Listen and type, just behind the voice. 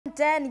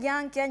10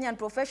 young Kenyan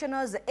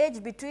professionals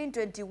aged between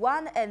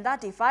 21 and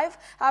 35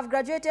 have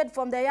graduated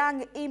from the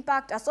Young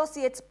Impact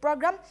Associates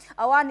Program,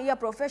 a one-year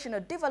professional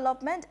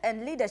development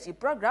and leadership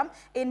program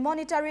in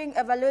monitoring,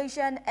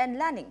 evaluation, and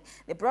learning.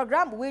 The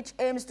program, which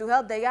aims to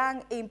help the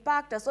Young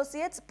Impact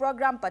Associates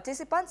Program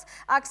participants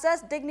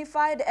access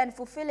dignified and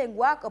fulfilling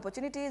work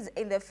opportunities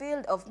in the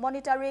field of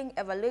monitoring,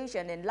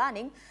 evaluation, and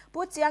learning,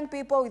 puts young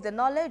people with the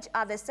knowledge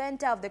at the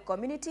center of the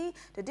community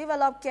to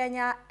develop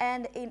Kenya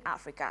and in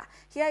Africa.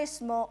 Here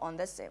is more on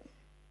the same.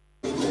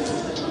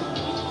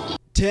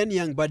 10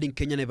 young budding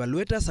Kenyan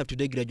evaluators have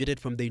today graduated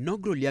from the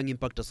inaugural Young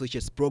Impact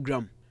Associates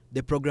program.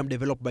 The program,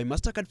 developed by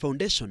Mastercard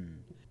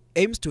Foundation,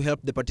 aims to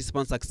help the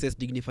participants access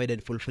dignified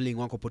and fulfilling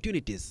work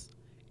opportunities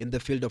in the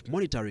field of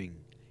monitoring,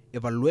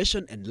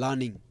 evaluation, and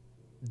learning.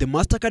 The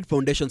Mastercard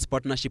Foundation's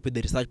partnership with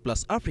the Research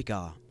Plus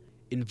Africa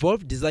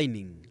involved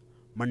designing,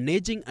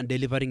 managing, and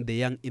delivering the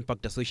Young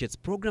Impact Associates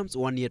program's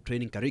one-year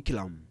training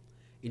curriculum,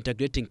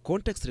 integrating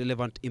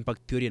context-relevant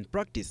impact theory and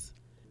practice,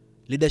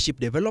 leadership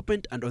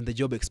development, and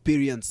on-the-job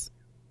experience.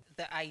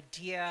 The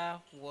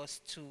idea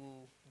was to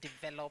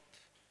develop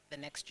the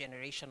next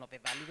generation of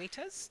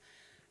evaluators,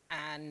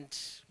 and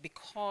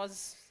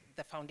because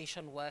the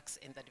foundation works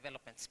in the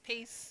development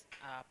space,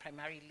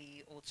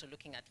 primarily also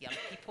looking at young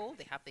people,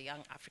 they have the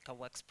Young Africa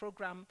Works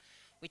program,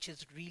 which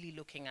is really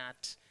looking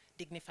at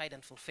dignified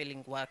and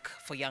fulfilling work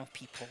for young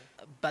people.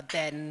 But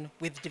then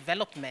with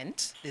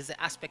development, there's the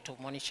aspect of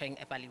monitoring,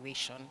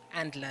 evaluation,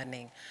 and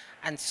learning.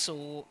 And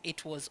so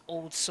it was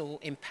also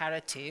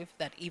imperative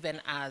that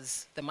even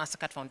as the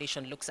Mastercard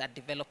Foundation looks at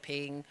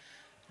developing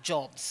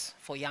jobs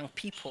for young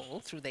people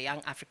through the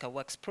Young Africa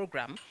Works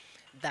program,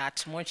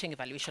 that monitoring,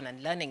 evaluation,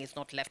 and learning is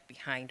not left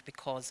behind,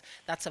 because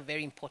that's a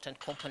very important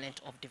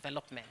component of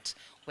development.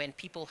 When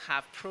people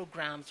have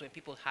programs, when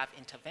people have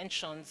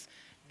interventions,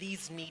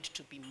 these need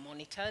to be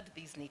monitored,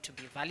 these need to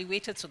be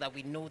evaluated so that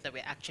we know that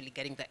we're actually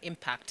getting the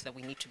impact that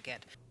we need to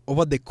get.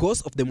 Over the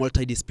course of the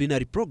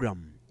multidisciplinary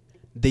program,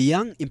 the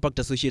Young Impact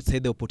Associates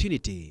had the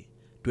opportunity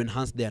to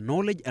enhance their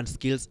knowledge and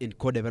skills in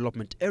core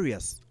development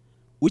areas,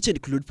 which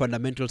include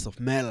fundamentals of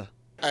MEL.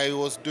 I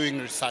was doing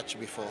research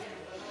before,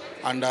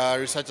 and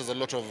research has a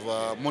lot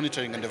of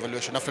monitoring and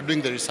evaluation. After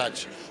doing the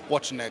research,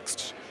 what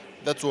next?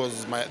 That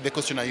was the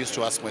question I used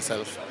to ask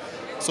myself.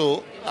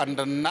 So, and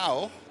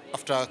now,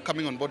 after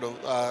coming on board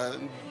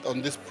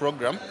on this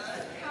program,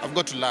 I've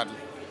got to learn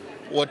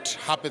what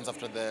happens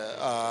after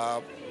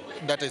the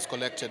data is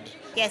collected.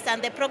 Yes,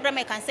 and the program,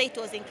 I can say it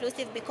was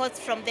inclusive, because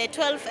from the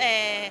 12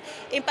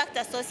 Impact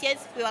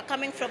Associates, we were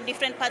coming from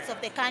different parts of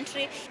the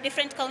country,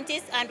 different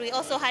counties, and we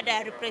also had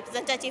a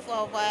representative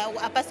of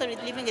a person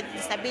with living with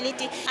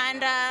disability.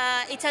 And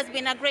it has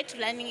been a great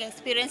learning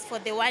experience for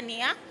the 1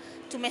 year.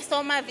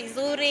 Tumesoma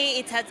vizuri,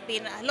 it has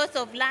been a lot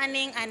of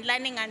learning and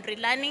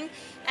relearning,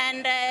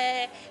 and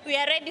we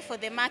are ready for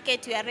the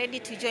market. We are ready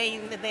to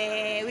join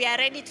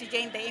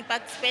the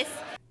impact space.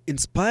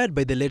 Inspired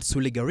by the late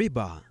Suli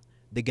Gariba,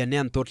 the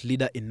Ghanaian thought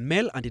leader in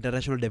MEL and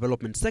international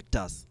development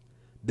sectors,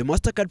 the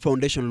Mastercard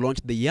Foundation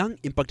launched the Young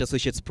Impact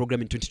Associates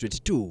program in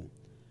 2022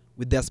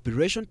 with the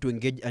aspiration to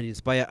engage and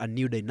inspire a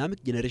new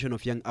dynamic generation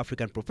of young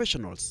African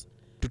professionals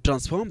to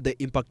transform the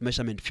impact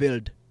measurement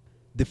field.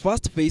 The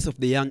first phase of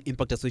the Young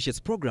Impact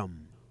Associates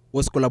program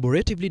was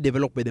collaboratively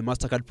developed by the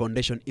Mastercard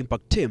Foundation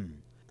Impact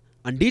Team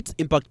and its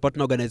impact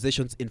partner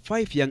organizations in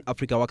 5 Young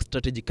Africa Work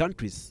Strategy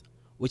countries,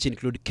 which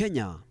include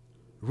Kenya,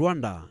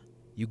 Rwanda,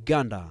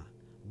 Uganda,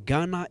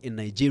 Ghana, and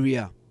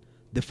Nigeria.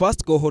 The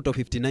first cohort of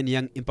 59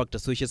 Young Impact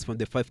Associates from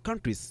the 5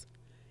 countries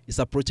is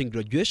approaching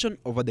graduation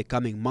over the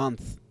coming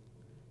month.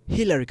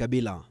 Hilary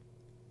Kabila,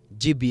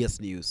 GBS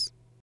News.